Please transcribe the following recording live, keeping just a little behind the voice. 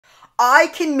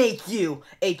I can make you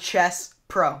a chess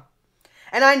pro.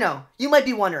 And I know, you might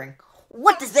be wondering,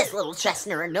 what does this little chess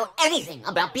nerd know anything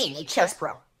about being a chess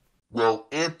pro? Well,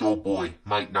 Anthro Boy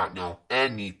might not know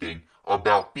anything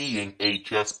about being a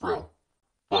chess pro,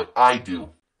 but I do.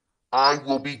 I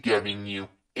will be giving you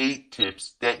 8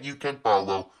 tips that you can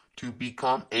follow to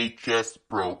become a chess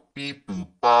pro. Beep boop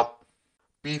bop.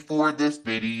 Before this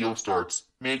video starts,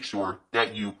 make sure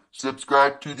that you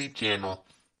subscribe to the channel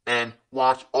and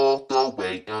watch all the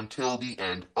way until the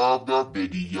end of the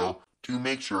video to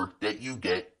make sure that you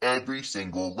get every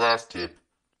single last tip.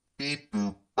 Beep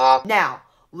boop bop. Now,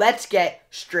 let's get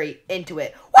straight into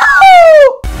it.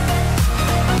 Woo!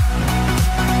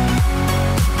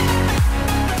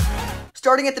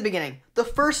 Starting at the beginning, the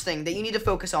first thing that you need to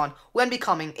focus on when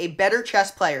becoming a better chess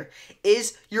player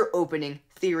is your opening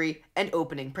theory and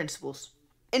opening principles.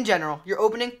 In general, your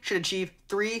opening should achieve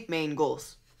 3 main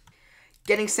goals.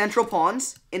 Getting central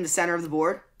pawns in the center of the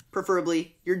board,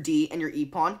 preferably your D and your E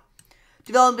pawn.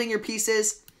 Developing your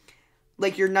pieces,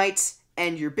 like your knights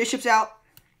and your bishops out.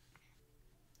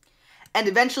 And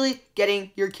eventually getting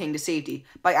your king to safety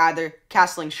by either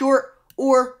castling short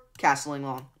or castling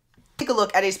long. Take a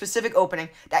look at a specific opening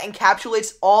that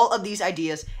encapsulates all of these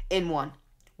ideas in one.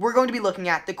 We're going to be looking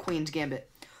at the Queen's Gambit.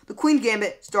 The Queen's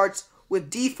Gambit starts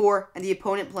with D4 and the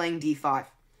opponent playing D5.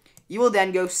 You will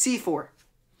then go C4.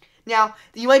 Now,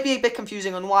 you might be a bit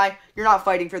confusing on why you're not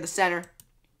fighting for the center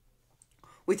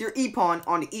with your E pawn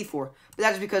onto E4, but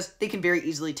that is because they can very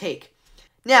easily take.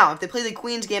 Now, if they play the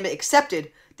Queen's Gambit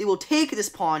accepted, they will take this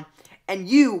pawn, and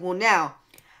you will now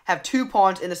have 2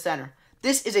 pawns in the center.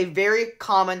 This is a very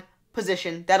common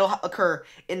position that'll occur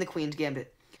in the Queen's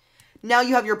Gambit. Now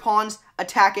you have your pawns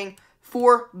attacking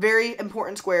 4 very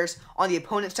important squares on the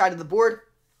opponent's side of the board,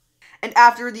 and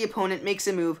after the opponent makes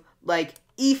a move like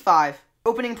E5,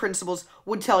 opening principles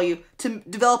would tell you to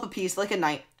develop a piece like a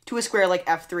knight to a square like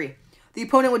F3. The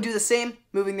opponent would do the same,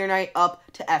 moving their knight up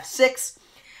to F6,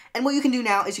 and what you can do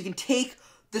now is you can take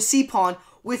the C pawn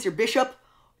with your bishop,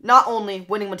 not only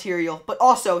winning material, but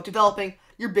also developing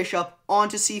your bishop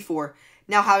onto C4,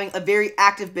 now having a very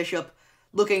active bishop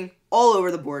looking all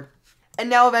over the board.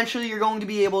 And now eventually you're going to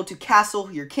be able to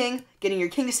castle your king, getting your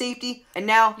king to safety, and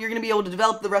now you're going to be able to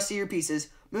develop the rest of your pieces,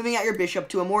 moving out your bishop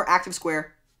to a more active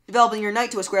square, developing your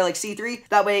knight to a square like C3,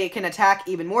 that way it can attack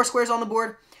even more squares on the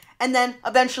board, and then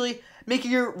eventually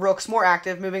making your rooks more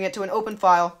active, moving it to an open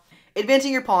file,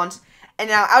 advancing your pawns, and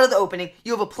now out of the opening,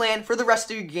 you have a plan for the rest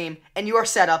of your game, and you are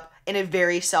set up in a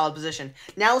very solid position.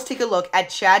 Now let's take a look at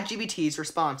ChatGBT's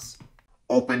response.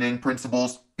 Opening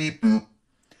principles, beep boop.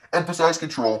 Emphasize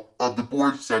control of the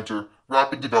board center,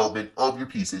 rapid development of your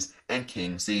pieces, and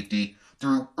king safety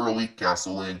through early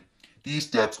castling. These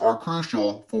steps are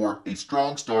crucial for a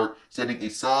strong start, setting a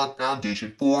solid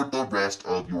foundation for the rest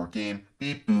of your game.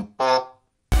 Beep boop bop.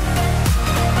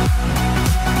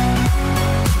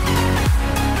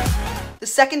 The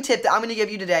second tip that I'm going to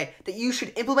give you today that you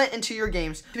should implement into your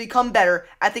games to become better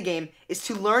at the game is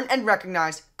to learn and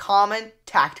recognize common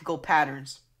tactical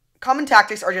patterns. Common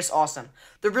tactics are just awesome.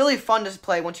 They're really fun to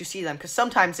play once you see them because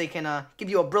sometimes they can give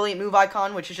you a brilliant move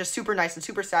icon, which is just super nice and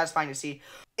super satisfying to see.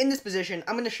 In this position,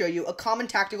 I'm going to show you a common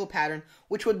tactical pattern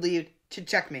which would lead to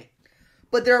checkmate.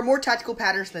 But there are more tactical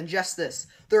patterns than just this.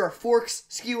 There are forks,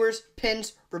 skewers,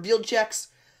 pins, revealed checks,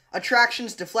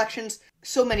 attractions, deflections,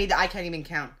 so many that I can't even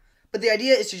count. But the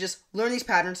idea is to just learn these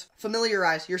patterns,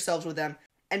 familiarize yourselves with them,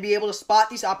 and be able to spot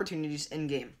these opportunities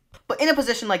in-game. But in a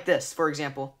position like this, for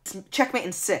example, it's checkmate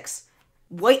in 6.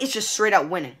 White is just straight out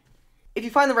winning. If you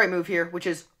find the right move here, which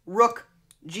is rook,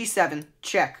 g7,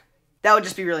 check, that would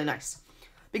just be really nice.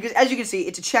 Because as you can see,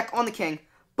 it's a check on the king,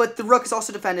 but the rook is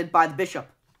also defended by the bishop.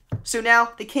 So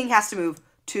now the king has to move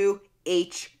to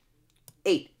h8.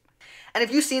 And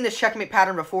if you've seen this checkmate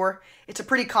pattern before, it's a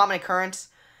pretty common occurrence.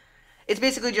 It's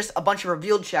basically just a bunch of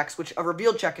revealed checks, which a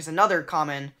revealed check is another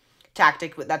common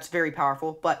tactic, but that's very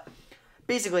powerful. But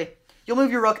basically, you'll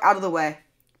move your rook out of the way,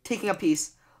 taking a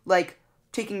piece, like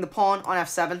taking the pawn on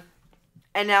f7,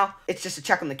 and now it's just a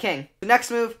check on the king. The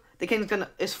next move, the king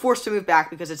is forced to move back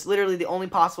because it's literally the only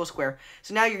possible square.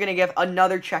 So now you're going to give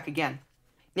another check again.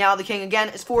 Now the king again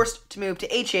is forced to move to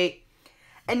h8,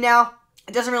 and now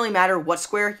it doesn't really matter what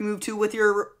square you move to with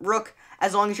your rook,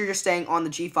 as long as you're just staying on the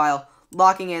g file,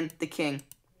 locking in the king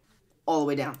all the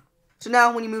way down. So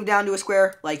now when you move down to a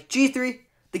square like g3,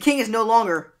 the king is no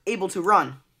longer able to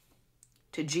run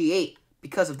to g8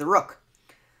 because of the rook.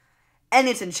 And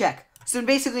it's in check. So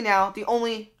basically now, the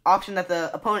only option that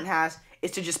the opponent has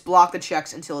is to just block the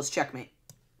checks until it's checkmate.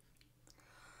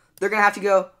 They're going to have to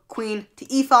go queen to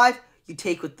e5, you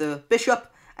take with the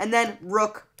bishop, and then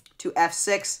rook to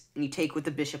f6, and you take with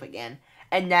the bishop again.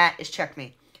 And that is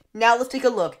checkmate. Now let's take a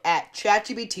look at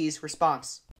ChatGPT's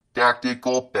response.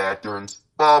 Tactical patterns,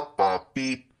 bop bop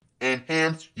beep.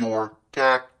 Enhance your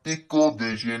tactical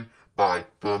vision by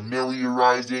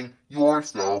familiarizing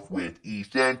yourself with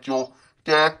essential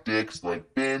tactics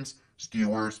like bins,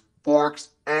 skewers, forks,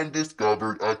 and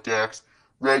discovered attacks.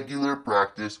 Regular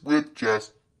practice with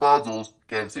chess puzzles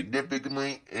can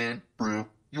significantly improve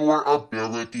your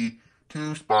ability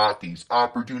to spot these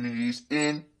opportunities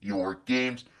in your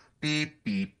games. Beep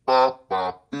beep bop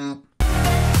bop boop.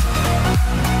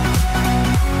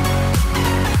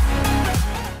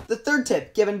 The third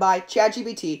tip given by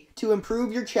ChatGPT to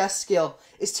improve your chess skill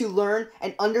is to learn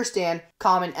and understand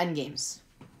common endgames.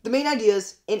 The main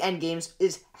ideas in endgames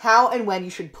is how and when you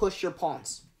should push your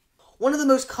pawns. One of the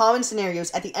most common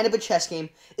scenarios at the end of a chess game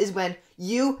is when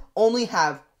you only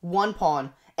have one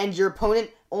pawn and your opponent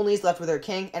only is left with their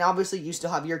king, and obviously you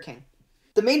still have your king.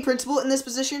 The main principle in this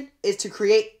position is to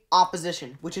create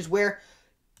opposition, which is where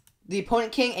the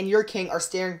opponent king and your king are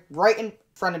staring right in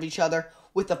front of each other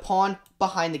with the pawn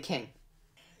behind the king.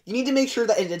 You need to make sure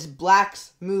that it is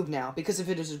black's move now, because if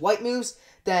it is white moves,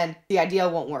 then the idea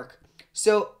won't work.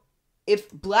 So if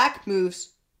black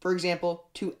moves, for example,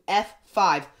 to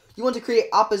f5, you want to create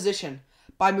opposition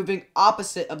by moving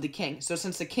opposite of the king. So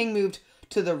since the king moved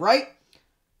to the right,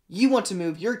 you want to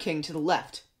move your king to the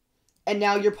left. And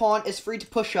now your pawn is free to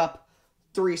push up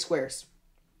 3 squares.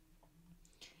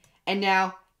 And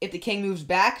now, if the king moves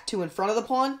back to in front of the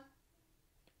pawn,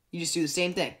 you just do the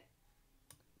same thing.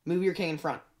 Move your king in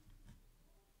front.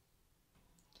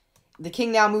 The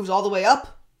king now moves all the way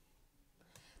up.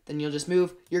 Then you'll just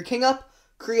move your king up,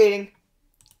 creating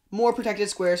more protected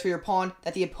squares for your pawn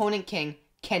that the opponent king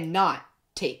cannot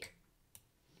take.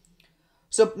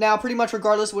 So now, pretty much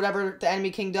regardless of whatever the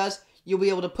enemy king does, you'll be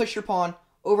able to push your pawn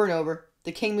over and over.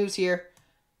 The king moves here.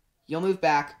 You'll move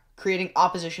back, creating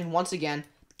opposition once again.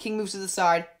 The king moves to the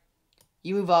side.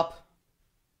 You move up.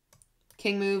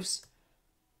 King moves.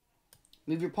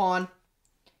 Move your pawn.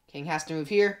 King has to move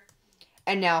here.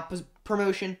 And now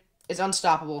promotion is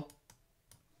unstoppable.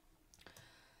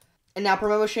 And now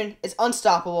promotion is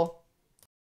unstoppable.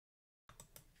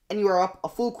 And you are up a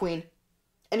full queen.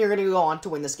 And you're going to go on to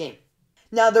win this game.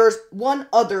 Now there's one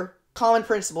other common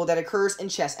principle that occurs in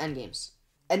chess endgames.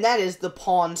 And that is the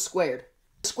pawn squared.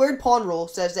 The squared pawn rule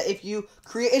says that if you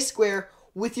create a square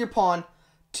with your pawn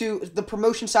to the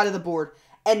promotion side of the board,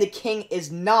 and the king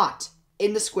is not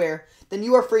in the square, then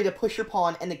you are free to push your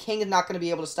pawn, and the king is not going to be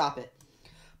able to stop it.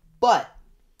 But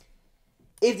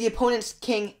if the opponent's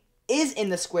king is in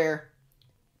the square,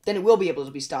 then it will be able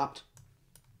to be stopped,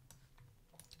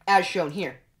 as shown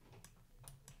here.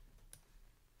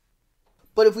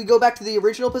 But if we go back to the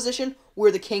original position,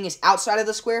 where the king is outside of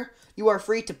the square, you are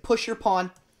free to push your pawn,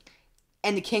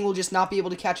 and the king will just not be able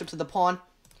to catch up to the pawn.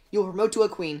 You'll promote to a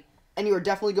queen, and you are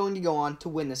definitely going to go on to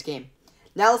win this game.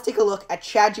 Now let's take a look at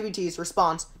ChatGPT's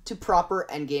response to proper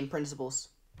endgame principles.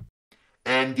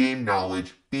 Endgame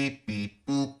knowledge, beep beep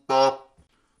boop bop.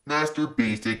 Master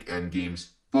basic endgames,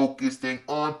 focusing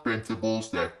on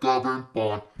principles that govern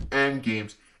pawn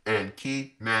endgames and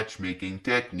key matchmaking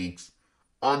techniques.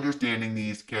 Understanding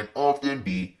these can often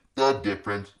be the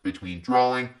difference between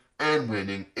drawing and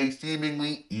winning a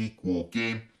seemingly equal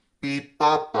game. Beep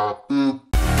bop bop boop.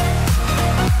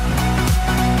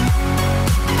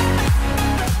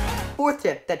 Fourth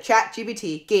tip that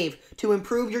ChatGPT gave to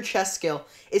improve your chess skill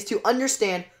is to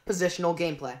understand positional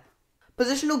gameplay.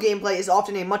 Positional gameplay is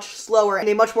often a much slower and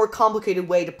a much more complicated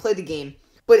way to play the game,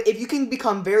 but if you can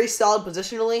become very solid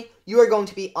positionally, you are going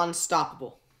to be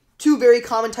unstoppable. Two very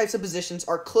common types of positions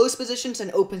are closed positions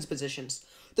and open positions.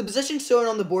 The position shown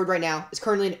on the board right now is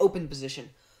currently an open position.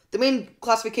 The main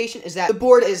classification is that the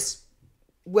board is,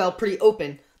 well, pretty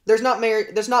open. There's not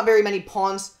very many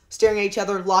pawns staring at each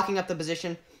other, locking up the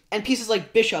position, and pieces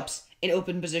like bishops in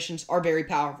open positions are very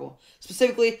powerful.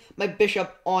 Specifically, my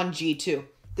bishop on g2.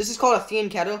 This is called a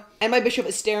fianchetto, and my bishop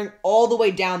is staring all the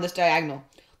way down this diagonal,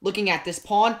 looking at this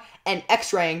pawn and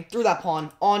x-raying through that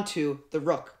pawn onto the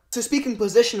rook. So speaking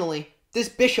positionally, this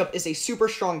bishop is a super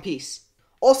strong piece.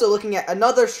 Also looking at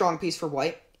another strong piece for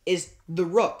white is the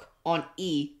rook on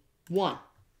e1.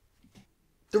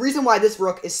 The reason why this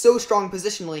rook is so strong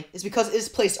positionally is because it is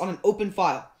placed on an open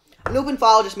file. An open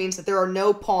file just means that there are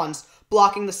no pawns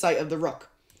blocking the sight of the rook.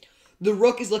 The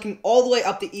rook is looking all the way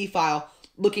up the e file,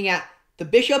 looking at the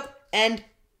bishop and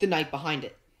the knight behind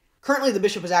it. Currently, the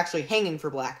bishop is actually hanging for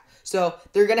black, so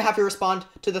they're going to have to respond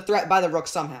to the threat by the rook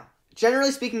somehow.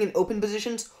 Generally speaking, in open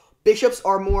positions, bishops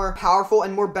are more powerful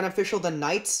and more beneficial than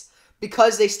knights,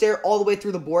 because they stare all the way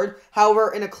through the board.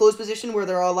 However, in a closed position where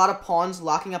there are a lot of pawns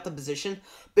locking up the position,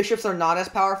 bishops are not as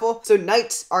powerful. So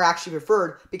knights are actually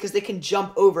preferred because they can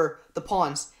jump over the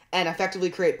pawns and effectively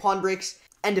create pawn breaks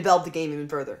and develop the game even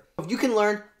further. If you can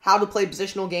learn how to play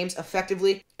positional games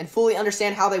effectively and fully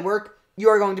understand how they work, you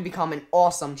are going to become an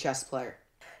awesome chess player.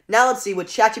 Now let's see what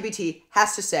ChatGPT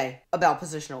has to say about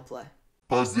positional play.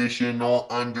 Positional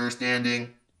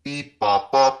understanding. Beep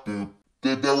bop bop boop.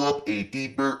 Develop a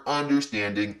deeper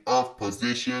understanding of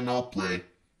positional play,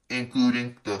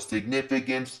 including the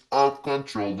significance of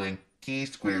controlling key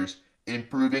squares,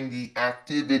 improving the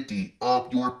activity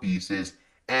of your pieces,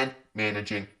 and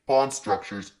managing pawn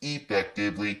structures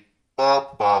effectively.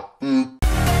 Bop bop boop.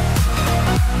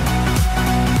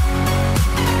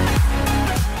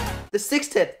 The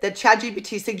sixth tip that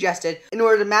ChatGPT suggested in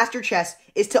order to master chess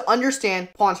is to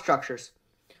understand pawn structures.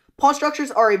 Pawn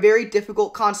structures are a very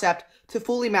difficult concept to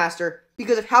fully master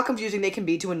because of how confusing they can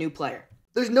be to a new player.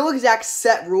 There's no exact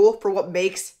set rule for what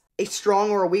makes a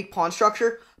strong or a weak pawn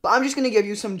structure, but I'm just going to give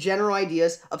you some general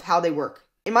ideas of how they work.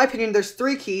 In my opinion, there's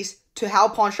 3 keys to how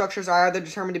pawn structures are either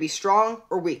determined to be strong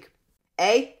or weak.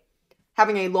 A,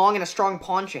 having a long and a strong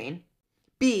pawn chain.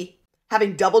 B,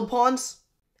 having doubled pawns.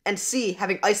 And C,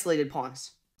 having isolated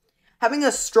pawns. Having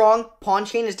a strong pawn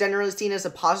chain is generally seen as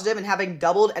a positive, and having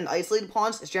doubled and isolated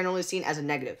pawns is generally seen as a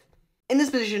negative. In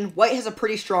this position, white has a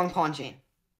pretty strong pawn chain.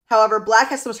 However, black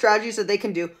has some strategies that they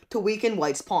can do to weaken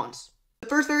white's pawns. The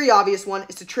first very obvious one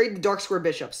is to trade the dark square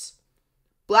bishops.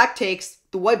 Black takes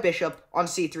the white bishop on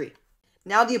c3.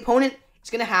 Now the opponent is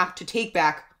going to have to take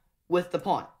back with the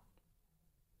pawn.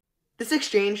 This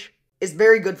exchange is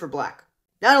very good for black.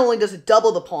 Not only does it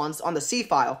double the pawns on the c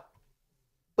file,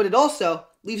 but it also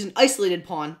leaves an isolated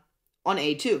pawn on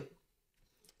a2.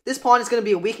 This pawn is going to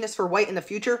be a weakness for white in the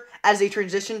future as they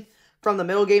transition from the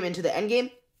middle game into the end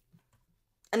game.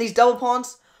 And these double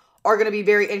pawns are going to be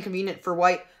very inconvenient for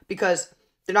white because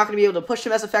they're not going to be able to push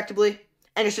them as effectively,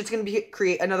 and it's just going to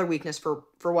create another weakness for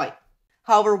white.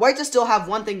 However, white does still have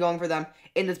one thing going for them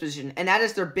in this position, and that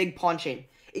is their big pawn chain.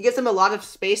 It gives them a lot of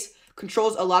space,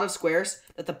 controls a lot of squares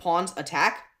that the pawns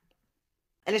attack,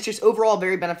 and it's just overall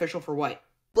very beneficial for white.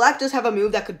 Black does have a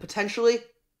move that could potentially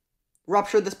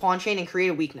rupture this pawn chain and create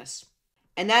a weakness,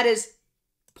 and that is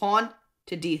pawn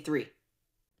to d3.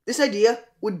 This idea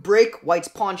would break white's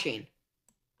pawn chain.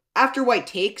 After white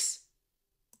takes,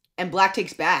 and black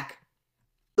takes back,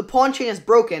 the pawn chain is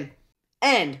broken,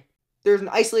 and there's an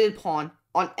isolated pawn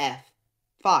on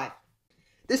f5.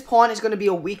 This pawn is going to be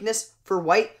a weakness for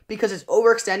white because it's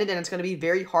overextended and it's going to be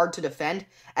very hard to defend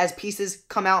as pieces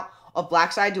come out of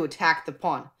black side to attack the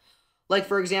pawn. Like,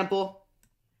 for example,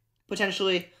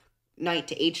 potentially knight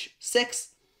to h6,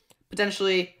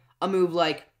 potentially a move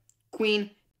like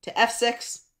queen to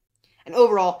f6, and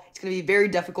overall, it's going to be very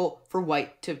difficult for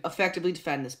white to effectively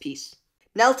defend this piece.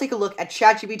 Now let's take a look at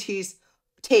ChatGPT's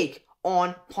take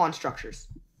on pawn structures.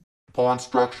 Pawn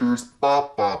structures,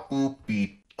 bop bop boop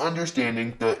beep.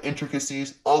 Understanding the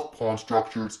intricacies of pawn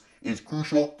structures is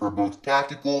crucial for both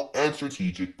tactical and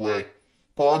strategic play.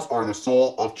 Pawns are the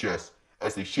soul of chess,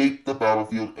 as they shape the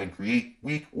battlefield and create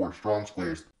weak or strong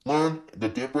squares. Learn the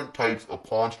different types of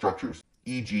pawn structures,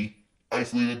 e.g.,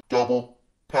 isolated, double,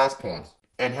 pass pawns,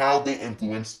 and how they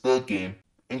influence the game,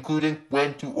 including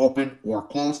when to open or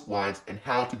close lines and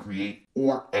how to create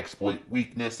or exploit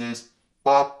weaknesses.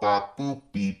 Bop bop boop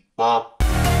beep bop.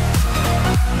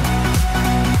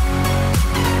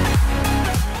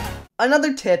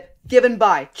 Another tip given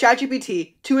by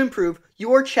ChatGPT to improve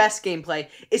your chess gameplay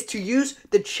is to use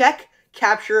the check,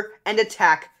 capture, and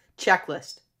attack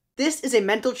checklist. This is a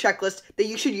mental checklist that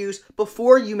you should use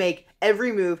before you make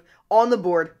every move on the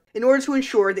board in order to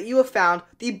ensure that you have found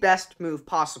the best move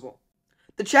possible.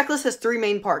 The checklist has 3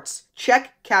 main parts: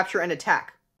 check, capture, and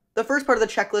attack. The first part of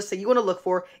the checklist that you want to look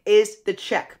for is the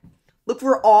check. Look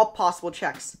for all possible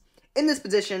checks. In this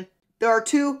position, there are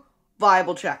 2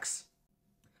 viable checks: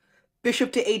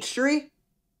 bishop to h3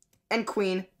 and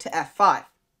queen to f5.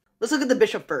 Let's look at the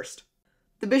bishop first.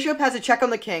 The bishop has a check on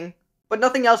the king, but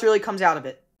nothing else really comes out of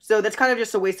it, so that's kind of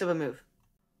just a waste of a move.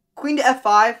 Queen to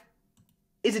f5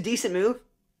 is a decent move.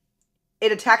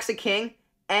 It attacks the king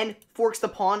and forks the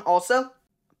pawn also,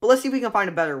 but let's see if we can find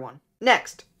a better one.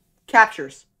 Next,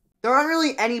 captures. There aren't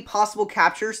really any possible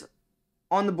captures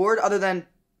on the board other than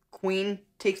queen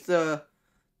takes the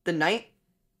knight,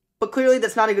 but clearly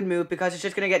that's not a good move because it's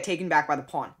just going to get taken back by the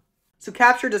pawn. So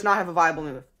capture does not have a viable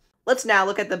move. Let's now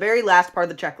look at the very last part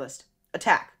of the checklist,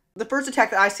 attack. The first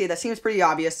attack that I see that seems pretty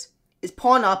obvious is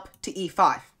pawn up to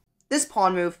e5. This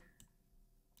pawn move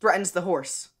threatens the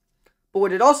horse, but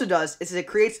what it also does is it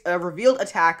creates a revealed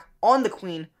attack on the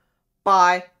queen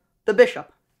by the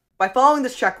bishop. By following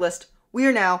this checklist, we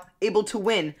are now able to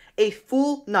win a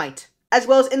full knight, as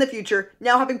well as in the future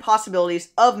now having possibilities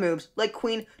of moves like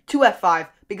queen to f5,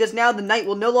 because now the knight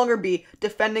will no longer be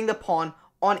defending the pawn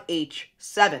on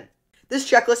h7. This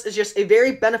checklist is just a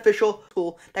very beneficial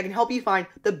tool that can help you find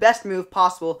the best move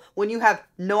possible when you have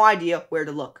no idea where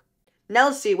to look. Now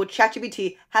let's see what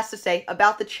ChatGPT has to say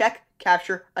about the check,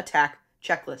 capture, attack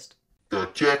checklist. The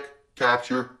check,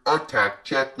 capture, attack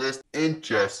checklist in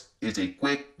chess is a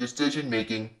quick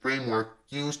decision-making framework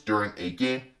used during a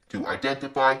game to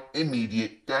identify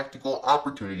immediate tactical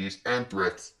opportunities and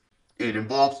threats. It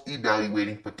involves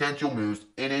evaluating potential moves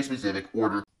in a specific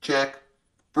order. Check.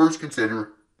 First,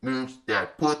 consider moves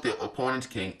that put the opponent's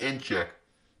king in check.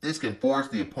 This can force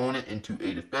the opponent into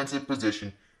a defensive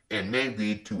position and may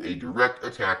lead to a direct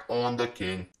attack on the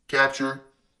king. Capture.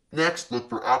 Next, look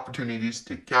for opportunities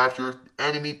to capture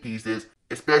enemy pieces,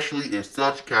 especially if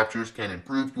such captures can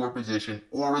improve your position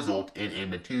or result in a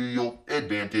material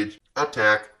advantage.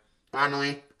 Attack.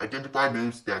 Finally, identify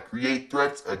moves that create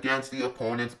threats against the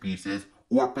opponent's pieces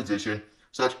or position,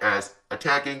 such as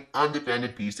attacking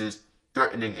undefended pieces,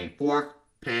 threatening a fork,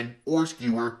 pin, or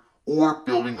skewer, or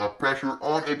building up pressure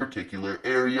on a particular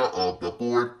area of the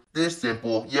board. This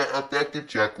simple yet effective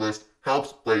checklist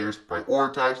helps players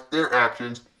prioritize their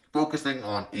actions, focusing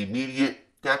on immediate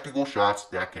tactical shots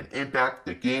that can impact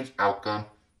the game's outcome.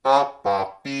 Bop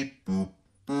bop beep boop,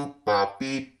 boop bop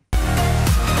beep.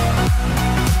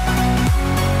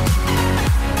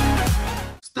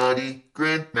 Study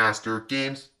Grandmaster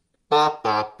games. Bop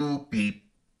bop boop beep.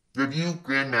 Review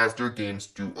Grandmaster games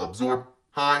to absorb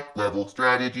high-level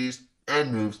strategies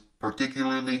and moves,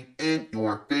 particularly in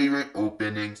your favorite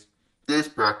openings. This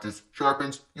practice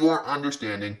sharpens your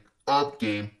understanding of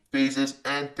game phases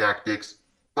and tactics.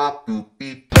 Bop boop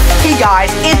beep. Hey guys,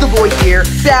 it's the boy here,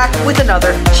 back with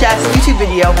another chess YouTube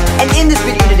video, and in this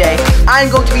video today,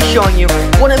 I'm going to be showing you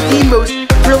one of the most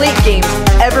brilliant games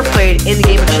ever played in the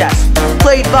game of chess,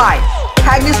 played by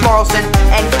Magnus Carlsen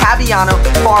and Fabiano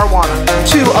Caruana,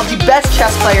 two of the best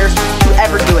chess players to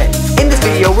ever do it. In this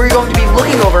video, we're going to be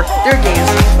looking over their games,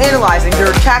 analyzing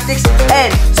their tactics,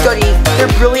 and studying their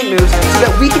brilliant moves so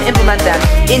that we can implement them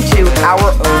into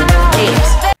our own games.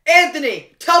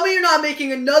 Anthony, tell me you're not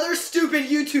making another stupid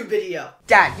YouTube video.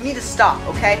 Dad, you need to stop,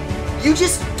 okay? You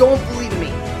just don't believe in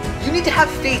me. You need to have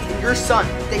faith in your son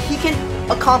that he can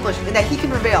accomplish and that he can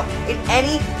prevail in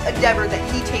any endeavor that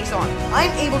he takes on. I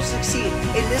am able to succeed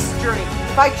in this journey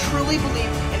if I truly believe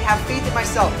and have faith in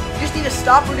myself. You just need to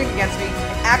stop rooting against me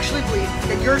and actually believe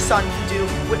that your son can do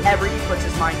whatever he puts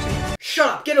his mind to. Shut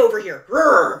up, get over here.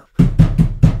 Roar. Ow,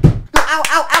 ow,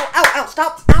 ow, ow, ow,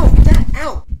 stop, ow, Dad,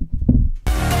 ow.